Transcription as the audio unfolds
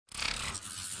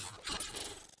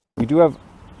we do have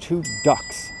 2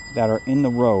 ducks that are in the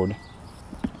road,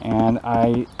 and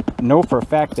I know for a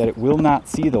fact that it will not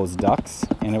see those ducks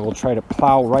and it will try to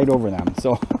plow right over them.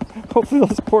 So hopefully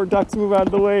those poor ducks move out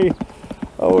of the way.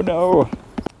 Oh no.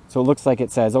 So it looks like it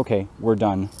says, okay, we're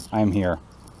done. I'm here.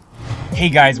 Hey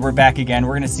guys, we're back again.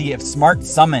 We're gonna see if Smart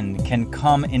Summon can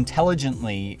come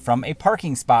intelligently from a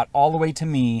parking spot all the way to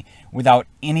me without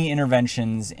any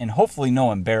interventions and hopefully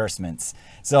no embarrassments.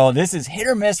 So this is hit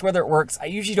or miss whether it works. I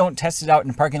usually don't test it out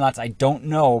in parking lots. I don't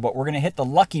know, but we're gonna hit the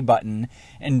lucky button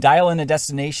and dial in a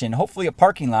destination, hopefully a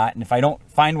parking lot. And if I don't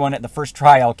find one at the first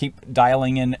try, I'll keep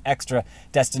dialing in extra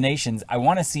destinations. I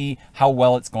wanna see how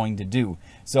well it's going to do.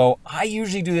 So I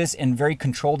usually do this in very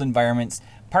controlled environments,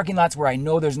 parking lots where I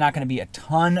know there's not going to be a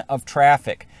ton of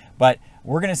traffic, but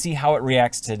we're going to see how it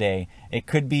reacts today. It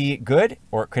could be good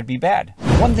or it could be bad.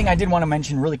 One thing I did want to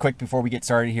mention really quick before we get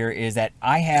started here is that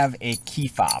I have a key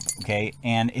fob, okay?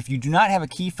 And if you do not have a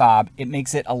key fob, it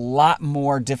makes it a lot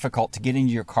more difficult to get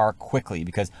into your car quickly,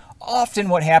 because often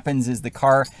what happens is the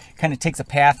car kind of takes a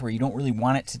path where you don't really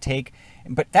want it to take.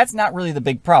 But that's not really the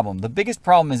big problem. The biggest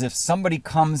problem is if somebody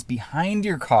comes behind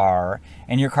your car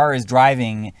and your car is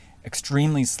driving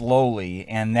extremely slowly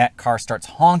and that car starts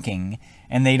honking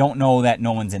and they don't know that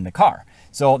no one's in the car.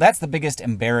 So that's the biggest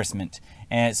embarrassment.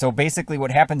 And so basically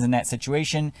what happens in that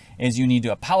situation is you need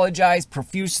to apologize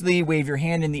profusely, wave your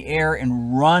hand in the air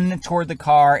and run toward the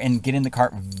car and get in the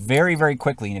car very, very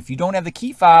quickly. And if you don't have the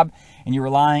key fob and you're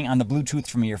relying on the Bluetooth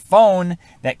from your phone,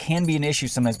 that can be an issue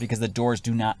sometimes because the doors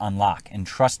do not unlock. And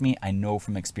trust me, I know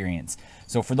from experience.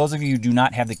 So for those of you who do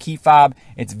not have the key fob,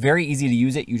 it's very easy to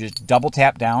use it. You just double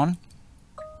tap down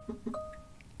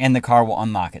and the car will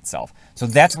unlock itself. So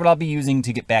that's what I'll be using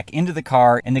to get back into the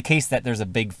car in the case that there's a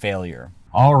big failure.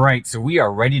 All right, so we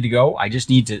are ready to go. I just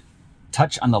need to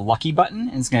touch on the lucky button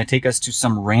and it's gonna take us to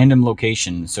some random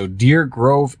location. So Deer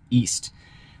Grove East.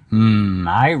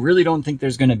 I really don't think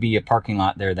there's gonna be a parking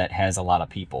lot there that has a lot of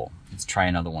people. Let's try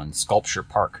another one, Sculpture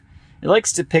Park. It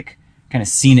likes to pick kind of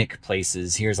scenic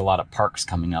places. Here's a lot of parks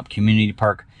coming up. Community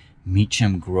Park,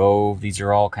 Meacham Grove. These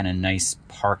are all kind of nice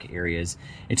park areas.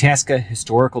 Itasca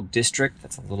Historical District,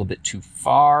 that's a little bit too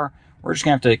far. We're just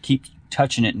gonna have to keep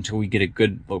touching it until we get a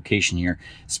good location here.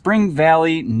 Spring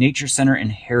Valley Nature Center and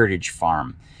Heritage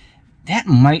Farm. That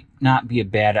might not be a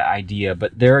bad idea,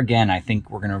 but there again, I think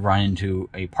we're gonna run into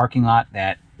a parking lot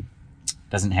that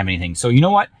doesn't have anything. So you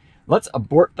know what? Let's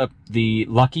abort the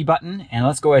lucky button and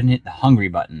let's go ahead and hit the hungry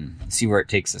button and see where it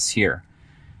takes us here.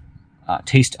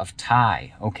 Taste of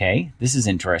Thai. Okay, this is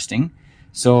interesting.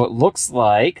 So it looks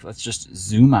like, let's just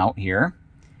zoom out here.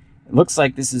 It looks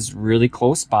like this is really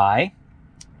close by.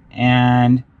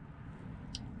 And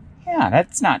yeah,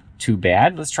 that's not too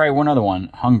bad. Let's try one other one,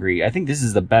 hungry. I think this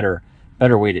is the better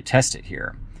way to test it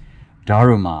here.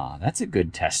 Daruma, that's a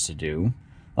good test to do.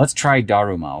 Let's try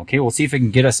Daruma. Okay, we'll see if it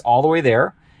can get us all the way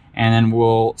there, and then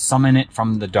we'll summon it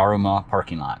from the Daruma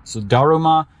parking lot. So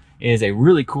Daruma is a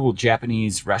really cool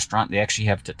Japanese restaurant. They actually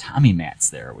have tatami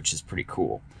mats there, which is pretty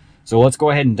cool. So let's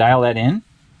go ahead and dial that in.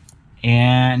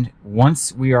 And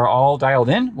once we are all dialed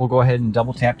in, we'll go ahead and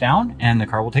double tap down and the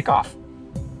car will take off.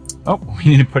 Oh,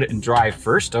 we need to put it in drive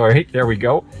first. All right, there we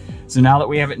go. So now that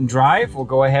we have it in drive, we'll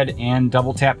go ahead and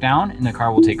double tap down and the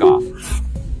car will take off.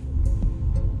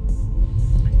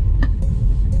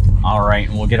 All right,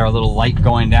 and we'll get our little light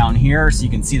going down here so you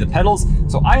can see the pedals.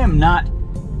 So I am not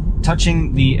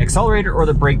touching the accelerator or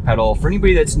the brake pedal. For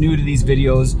anybody that's new to these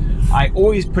videos, I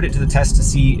always put it to the test to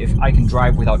see if I can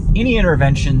drive without any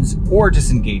interventions or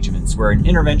disengagements, where an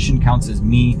intervention counts as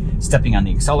me stepping on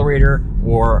the accelerator,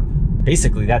 or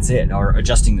basically that's it, or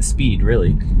adjusting the speed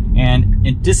really. And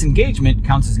a disengagement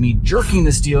counts as me jerking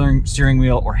the steering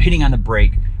wheel or hitting on the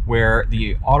brake, where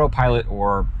the autopilot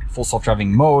or full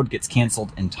self-driving mode gets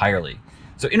canceled entirely.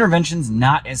 So interventions,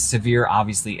 not as severe,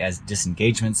 obviously, as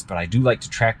disengagements, but I do like to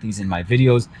track these in my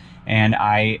videos, and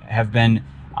I have been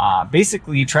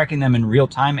basically tracking them in real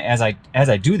time as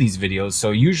I do these videos. So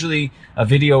usually a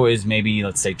video is maybe,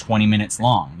 let's say, 20 minutes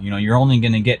long. You know, you're only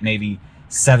going to get maybe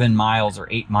 7 miles or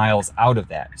 8 miles out of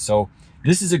that. So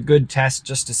this is a good test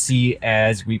just to see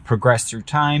as we progress through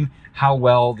time how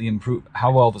well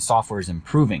the software is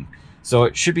improving. So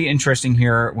it should be interesting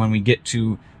here when we get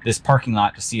to this parking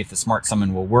lot to see if the Smart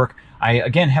Summon will work. I,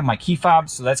 again, have my key fob,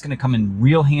 so that's gonna come in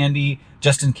real handy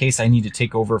just in case I need to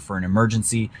take over for an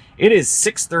emergency. It is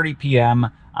 6:30 p.m.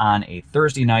 on a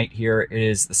Thursday night here.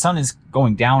 The sun is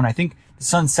going down. I think the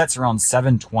sun sets around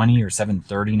 7:20 or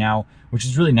 7:30 now, which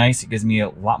is really nice. It gives me a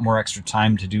lot more extra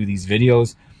time to do these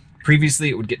videos. Previously,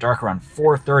 it would get dark around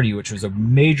 4:30, which was a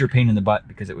major pain in the butt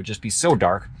because it would just be so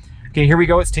dark. Okay, here we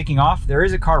go. It's taking off. There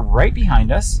is a car right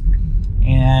behind us.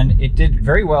 and it did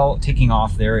very well taking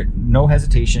off there, no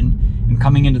hesitation, and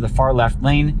coming into the far left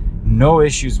lane, no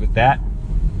issues with that.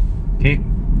 Okay,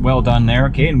 well done there.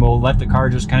 Okay, and we'll let the car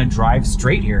just kind of drive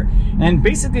straight here. And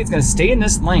basically it's going to stay in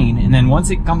this lane, and then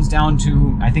once it comes down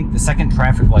to, I think, the second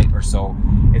traffic light or so,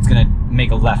 it's going to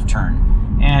make a left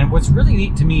turn. And what's really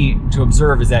neat to me to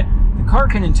observe is that the car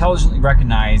can intelligently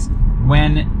recognize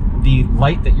when the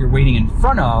light that you're waiting in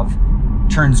front of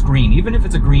turns green, even if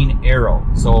it's a green arrow.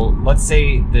 So let's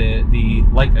say the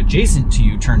light adjacent to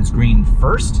you turns green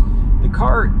first. The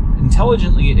car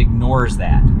intelligently ignores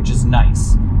that, which is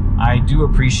nice. I do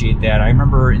appreciate that. I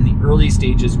remember in the early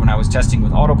stages when I was testing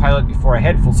with autopilot before I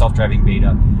had full self-driving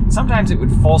beta, sometimes it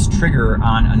would false trigger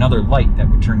on another light that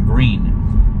would turn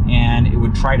green, and it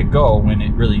would try to go when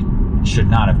it really should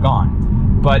not have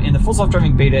gone. But in the full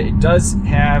self-driving beta, it does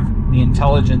have the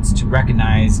intelligence to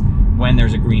recognize when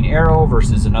there's a green arrow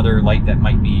versus another light that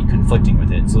might be conflicting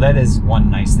with it. So that is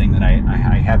one nice thing that I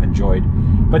have enjoyed.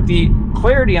 But the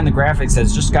clarity on the graphics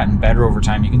has just gotten better over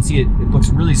time. You can see it looks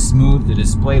really smooth. The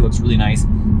display looks really nice.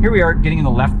 Here we are getting in the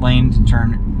left lane to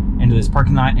turn into this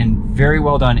parking lot, and very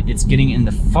well done. It's getting in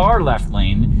the far left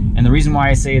lane. And the reason why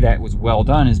I say that was well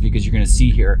done is because you're going to see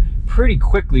here pretty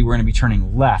quickly we're going to be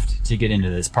turning left to get into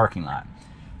this parking lot.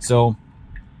 So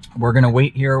we're going to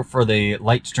wait here for the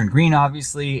light to turn green,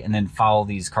 obviously, and then follow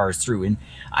these cars through. And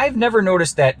I've never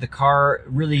noticed that the car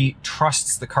really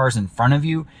trusts the cars in front of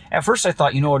you. At first I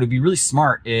thought, you know, what would be really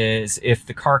smart is if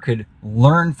the car could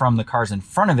learn from the cars in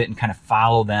front of it and kind of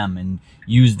follow them and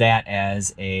use that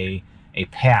as a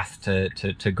path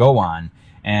to go on,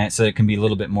 and so it can be a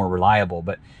little bit more reliable.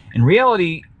 But in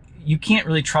reality, you can't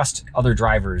really trust other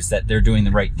drivers that they're doing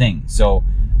the right thing. So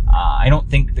I don't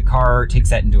think the car takes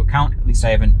that into account. At least I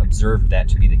haven't observed that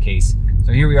to be the case.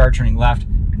 So here we are turning left.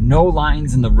 No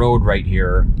lines in the road right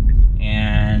here.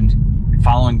 And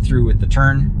following through with the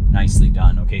turn. Nicely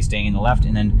done. Okay, staying in the left.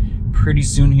 And then pretty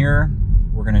soon here,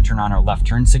 we're going to turn on our left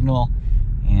turn signal.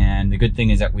 And the good thing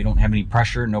is that we don't have any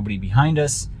pressure. Nobody behind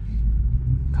us.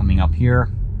 Coming up here.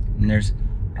 And there's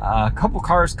a couple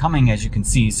cars coming, as you can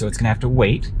see. So it's going to have to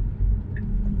wait.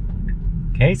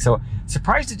 Okay, so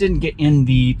surprised it didn't get in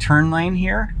the turn lane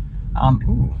here.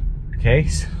 Okay,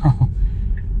 so,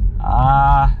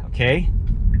 okay.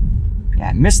 Yeah,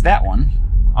 I missed that one.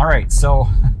 All right, so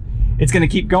it's gonna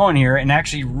keep going here and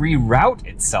actually reroute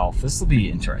itself. This will be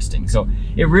interesting. So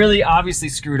it really obviously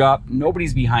screwed up.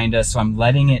 Nobody's behind us, so I'm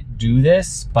letting it do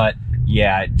this, but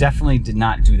yeah, it definitely did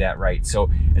not do that right. So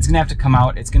it's gonna have to come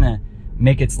out. It's gonna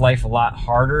make its life a lot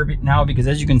harder now because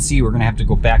as you can see, we're gonna have to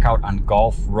go back out on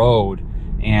Gulf Road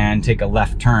and take a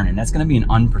left turn, and that's going to be an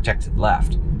unprotected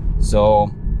left.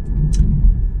 So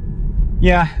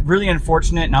yeah, really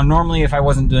unfortunate. Now normally if I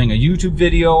wasn't doing a YouTube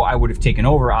video, I would have taken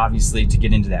over obviously to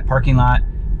get into that parking lot,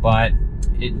 but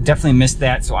it definitely missed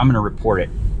that, so I'm going to report it.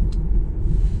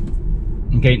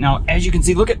 Okay, now as you can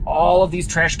see, look at all of these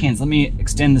trash cans. Let me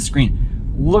extend the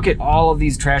screen. Look at all of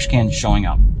these trash cans showing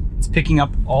up. It's picking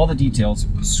up all the details,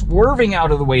 swerving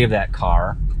out of the way of that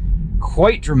car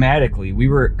quite dramatically. We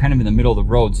were kind of in the middle of the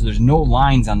road, so there's no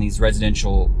lines on these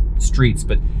residential streets,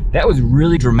 but that was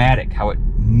really dramatic how it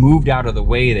moved out of the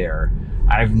way there.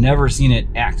 I've never seen it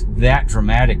act that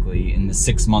dramatically in the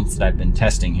 6 months that I've been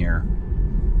testing here.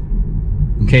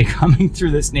 Okay, coming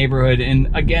through this neighborhood, and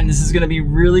again, this is going to be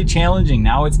really challenging.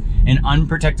 Now it's an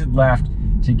unprotected left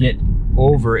to get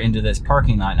over into this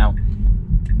parking lot. Now,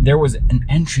 there was an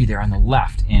entry there on the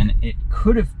left, and it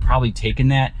could have probably taken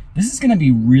that. This is going to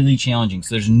be really challenging.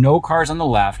 So there's no cars on the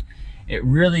left. It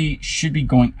really should be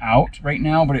going out right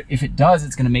now, but if it does,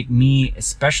 it's going to make me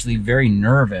especially very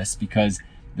nervous because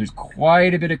there's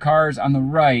quite a bit of cars on the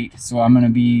right. So I'm going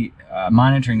to be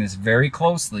monitoring this very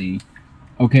closely.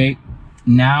 Okay,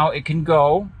 now it can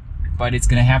go, but it's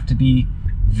going to have to be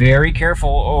very careful.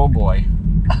 Oh boy.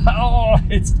 Oh,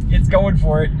 it's going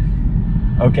for it.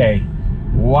 Okay.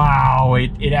 Wow,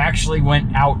 it actually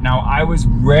went out. Now, I was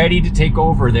ready to take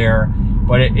over there,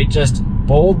 but it just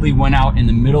boldly went out in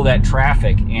the middle of that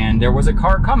traffic, and there was a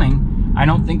car coming. I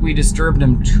don't think we disturbed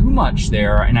him too much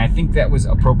there, and I think that was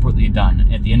appropriately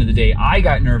done. At the end of the day, I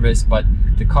got nervous, but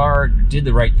the car did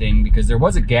the right thing because there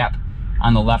was a gap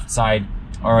on the left side,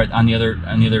 or on the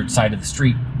other side of the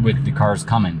street with the cars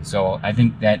coming. So I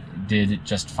think that did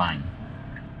just fine.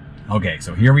 Okay,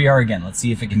 so here we are again. Let's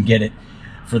see if it can get it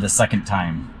for the second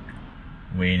time.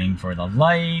 Waiting for the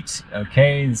light.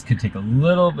 Okay, this could take a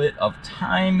little bit of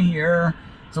time here.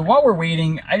 So while we're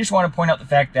waiting, I just want to point out the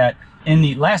fact that in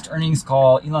the last earnings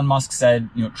call, Elon Musk said,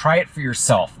 you know, try it for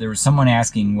yourself. There was someone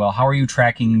asking, well, how are you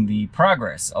tracking the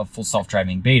progress of full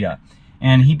self-driving beta?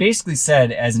 And he basically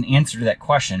said, as an answer to that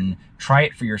question, try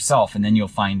it for yourself and then you'll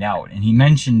find out. And he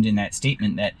mentioned in that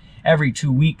statement that every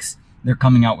 2 weeks they're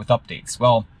coming out with updates.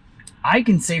 Well, I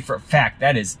can say for a fact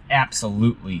that is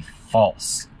absolutely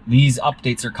false. These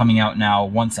updates are coming out now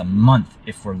once a month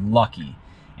if we're lucky.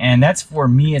 And that's for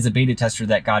me as a beta tester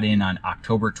that got in on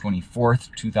October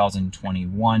 24th,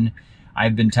 2021.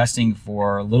 I've been testing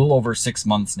for a little over 6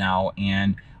 months now,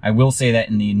 and I will say that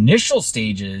in the initial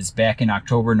stages, back in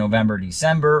October, November,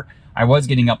 December, I was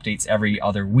getting updates every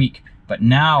other week, but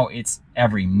now it's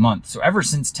every month. So ever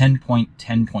since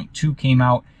 10.10.2 came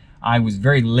out, I was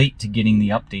very late to getting the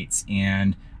updates,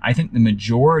 and I think the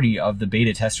majority of the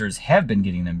beta testers have been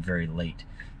getting them very late.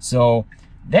 So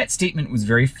that statement was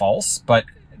very false, but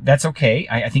that's okay.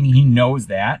 I think he knows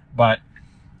that, but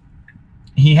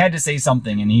he had to say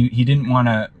something, and he didn't want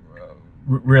to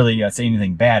really say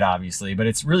anything bad, obviously, but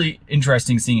it's really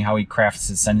interesting seeing how he crafts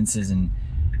his sentences and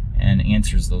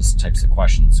answers those types of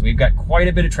questions. So we've got quite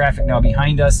a bit of traffic now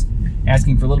behind us,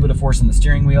 asking for a little bit of force on the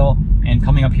steering wheel, and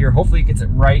coming up here, hopefully it gets it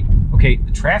right. Okay,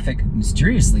 the traffic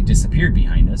mysteriously disappeared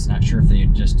behind us. Not sure if they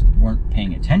just weren't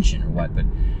paying attention or what, but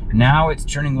now it's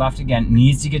turning left again,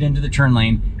 needs to get into the turn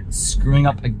lane, screwing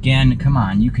up again. Come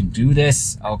on, you can do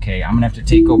this. Okay, I'm gonna have to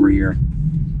take over here.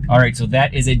 All right, so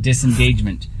that is a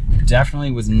disengagement.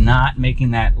 Definitely was not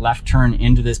making that left turn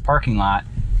into this parking lot.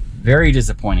 Very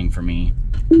disappointing for me,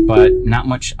 but not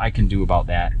much I can do about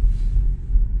that.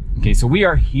 Okay, so we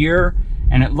are here,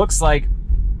 and it looks like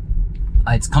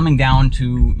it's coming down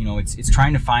to, you know, it's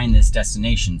trying to find this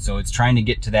destination. So it's trying to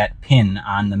get to that pin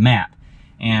on the map,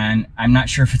 and I'm not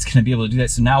sure if it's gonna be able to do that.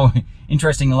 So now,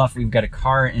 interesting enough, we've got a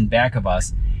car in back of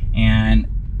us, and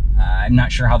I'm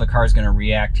not sure how the car is gonna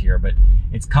react here, but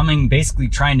it's coming, basically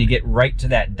trying to get right to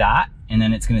that dot, and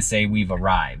then it's gonna say we've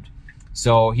arrived.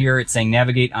 So here it's saying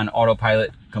navigate on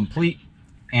autopilot complete,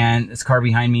 and this car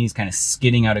behind me is kind of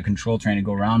skidding out of control, trying to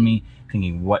go around me,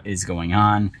 thinking what is going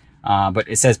on. But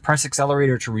it says press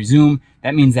accelerator to resume.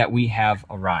 That means that we have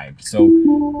arrived. So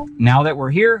now that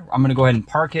we're here, I'm gonna go ahead and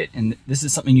park it, and this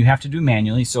is something you have to do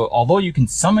manually. So although you can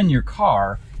summon your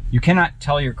car, you cannot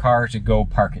tell your car to go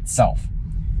park itself.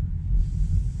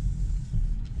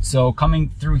 So coming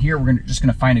through here, we're just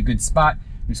gonna find a good spot.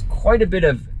 There's quite a bit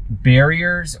of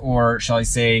barriers, or shall I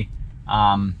say,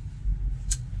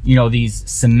 you know, these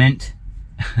cement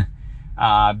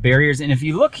barriers. And if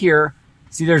you look here,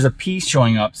 see there's a piece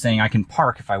showing up saying I can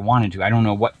park if I wanted to. I don't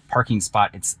know what parking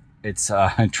spot it's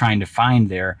trying to find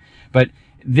there, but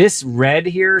this red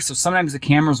here, so sometimes the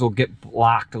cameras will get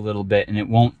blocked a little bit and it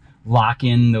won't lock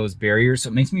in those barriers. So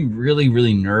it makes me really,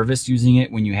 really nervous using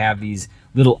it when you have these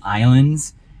little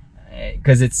islands,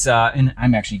 because it's, and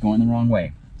I'm actually going the wrong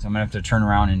way. So I'm gonna have to turn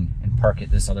around and park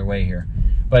it this other way here.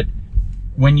 But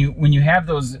when you have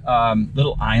those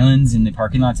little islands in the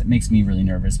parking lots, it makes me really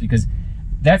nervous, because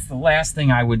that's the last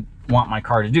thing I would want my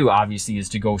car to do, obviously, is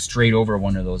to go straight over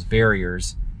one of those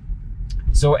barriers.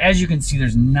 So as you can see,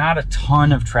 there's not a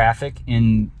ton of traffic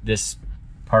in this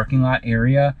parking lot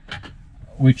area,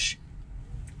 which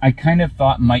I kind of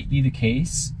thought might be the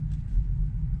case,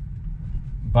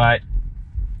 but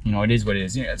you know, it is what it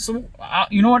is. Yeah, so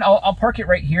you know what, I'll park it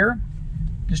right here.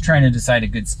 Just trying to decide a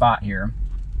good spot here.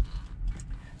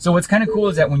 So what's kind of cool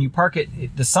is that when you park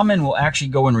it, the summon will actually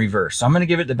go in reverse. So I'm going to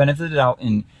give it the benefit of the doubt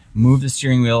and move the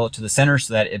steering wheel to the center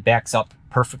so that it backs up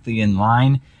perfectly in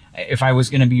line. If I was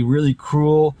going to be really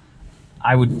cruel,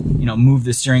 I would, you know, move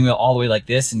the steering wheel all the way like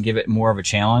this and give it more of a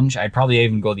challenge. I'd probably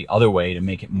even go the other way to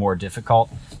make it more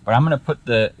difficult. But I'm going to put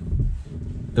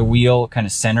the wheel kind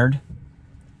of centered,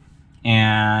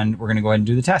 and we're going to go ahead and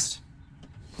do the test.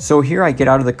 So here I get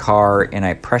out of the car and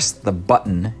I press the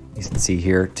button, you can see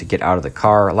here, to get out of the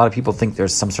car. A lot of people think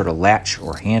there's some sort of latch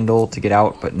or handle to get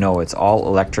out, but no, it's all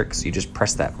electric, so you just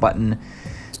press that button.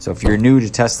 So if you're new to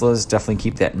Teslas, definitely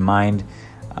keep that in mind.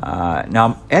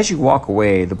 Now, as you walk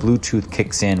away, the Bluetooth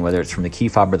kicks in, whether it's from the key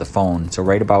fob or the phone. So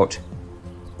right about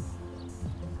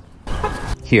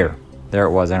here, there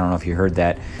it was. I don't know if you heard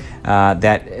that.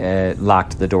 That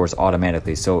locked the doors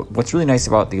automatically. So what's really nice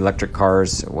about the electric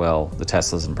cars, well, the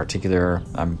Teslas in particular,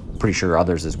 I'm pretty sure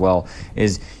others as well,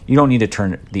 is you don't need to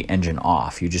turn the engine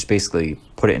off. You just basically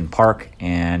put it in park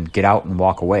and get out and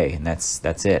walk away, and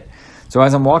that's it. So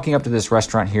as I'm walking up to this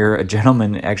restaurant here, a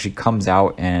gentleman actually comes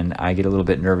out, and I get a little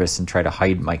bit nervous and try to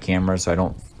hide my camera so I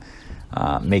don't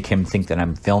make him think that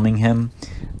I'm filming him.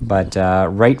 But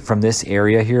right from this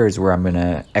area here is where I'm going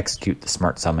to execute the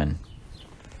smart summon.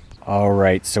 All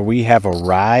right, so we have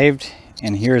arrived,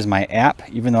 and here's my app.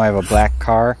 Even though I have a black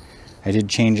car, I did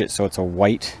change it so it's a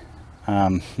white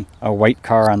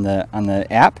car on the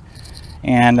app.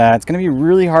 And it's going to be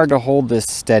really hard to hold this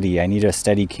steady. I need a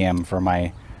steady cam for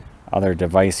my other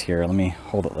device here. Let me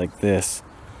hold it like this.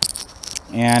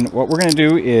 And what we're going to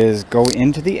do is go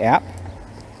into the app,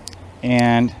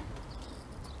 and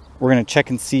we're going to check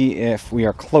and see if we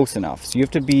are close enough. So you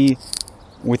have to be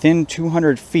within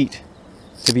 200 feet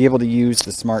to be able to use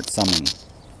the smart summon.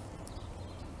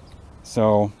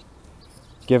 So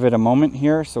give it a moment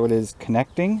here. So it is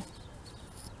connecting.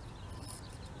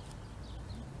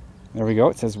 There we go.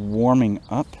 It says warming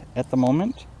up at the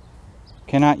moment.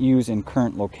 Cannot use in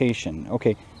current location.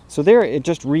 Okay, so there it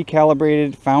just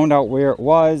recalibrated, found out where it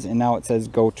was, and now it says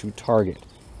go to target.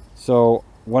 So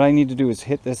what I need to do is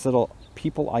hit this little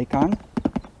people icon,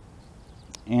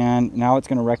 and now it's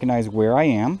going to recognize where I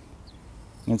am,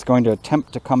 and it's going to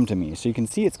attempt to come to me. So you can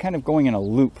see it's kind of going in a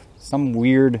loop, some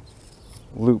weird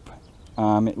loop.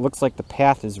 It looks like the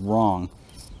path is wrong.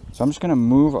 So I'm just going to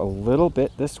move a little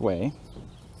bit this way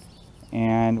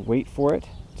and wait for it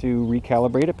to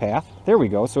recalibrate a path. There we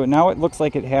go. So now it looks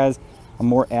like it has a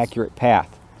more accurate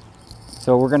path.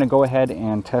 So we're going to go ahead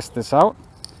and test this out.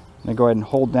 I'm going to go ahead and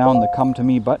hold down the come to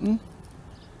me button.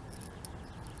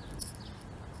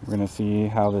 We're going to see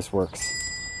how this works.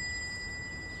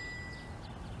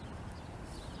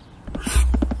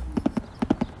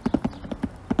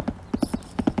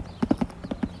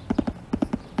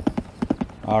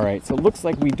 All right, so it looks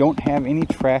like we don't have any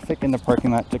traffic in the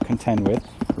parking lot to contend with.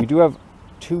 We do have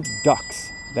 2 ducks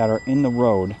that are in the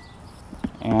road,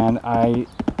 and I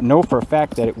know for a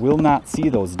fact that it will not see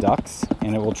those ducks,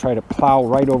 and it will try to plow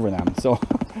right over them. So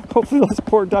hopefully those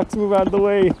poor ducks move out of the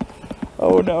way.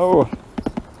 Oh no.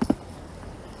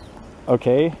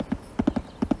 Okay.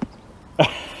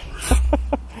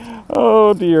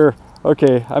 Oh dear.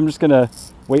 Okay, I'm just gonna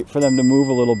wait for them to move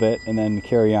a little bit and then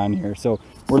carry on here. So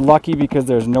we're lucky because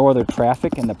there's no other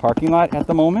traffic in the parking lot at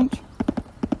the moment.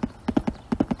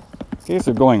 Okay,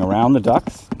 so going around the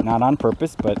ducks, not on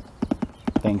purpose, but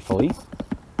thankfully.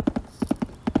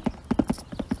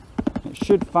 It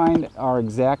should find our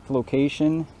exact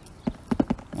location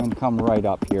and come right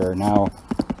up here. Now,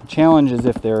 the challenge is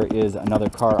if there is another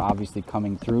car obviously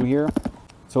coming through here.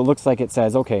 So it looks like it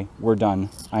says, okay, we're done,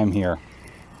 I'm here.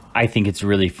 I think it's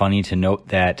really funny to note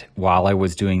that while I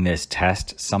was doing this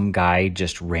test, some guy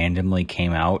just randomly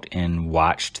came out and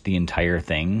watched the entire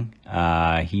thing.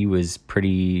 He was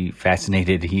pretty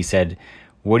fascinated. He said,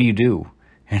 "What do you do?"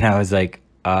 And I was like,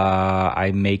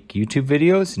 I make YouTube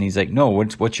videos. And he's like, "No,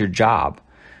 what's your job?"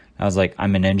 I was like,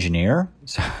 "I'm an engineer."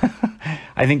 So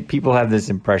I think people have this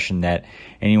impression that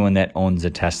anyone that owns a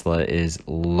Tesla is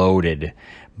loaded,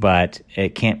 but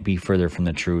it can't be further from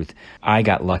the truth. I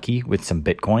got lucky with some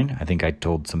Bitcoin. I think I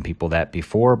told some people that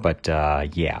before, but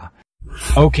yeah.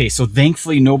 Okay, so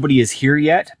thankfully nobody is here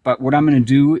yet, but what I'm going to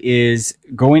do is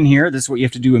go in here. This is what you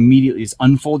have to do immediately, is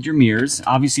unfold your mirrors.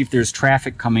 Obviously, if there's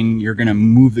traffic coming, you're going to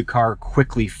move the car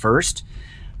quickly first,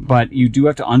 but you do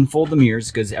have to unfold the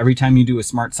mirrors because every time you do a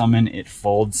smart summon, it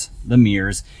folds the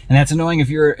mirrors. And that's annoying if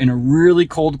you're in a really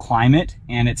cold climate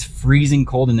and it's freezing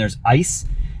cold and there's ice.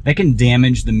 That can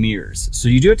damage the mirrors. So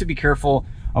you do have to be careful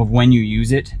of when you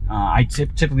use it. I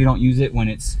typically don't use it when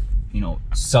it's,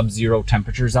 sub-zero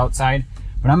temperatures outside,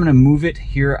 but I'm gonna move it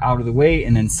here out of the way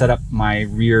and then set up my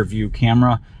rear view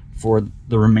camera for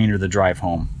the remainder of the drive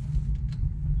home.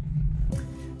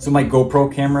 So my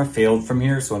GoPro camera failed from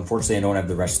here, so unfortunately I don't have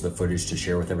the rest of the footage to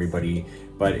share with everybody.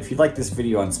 But if you'd like this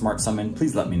video on Smart Summon,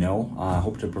 please let me know. I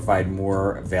hope to provide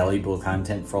more valuable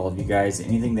content for all of you guys.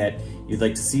 Anything that you'd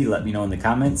like to see, let me know in the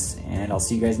comments, and I'll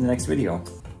see you guys in the next video.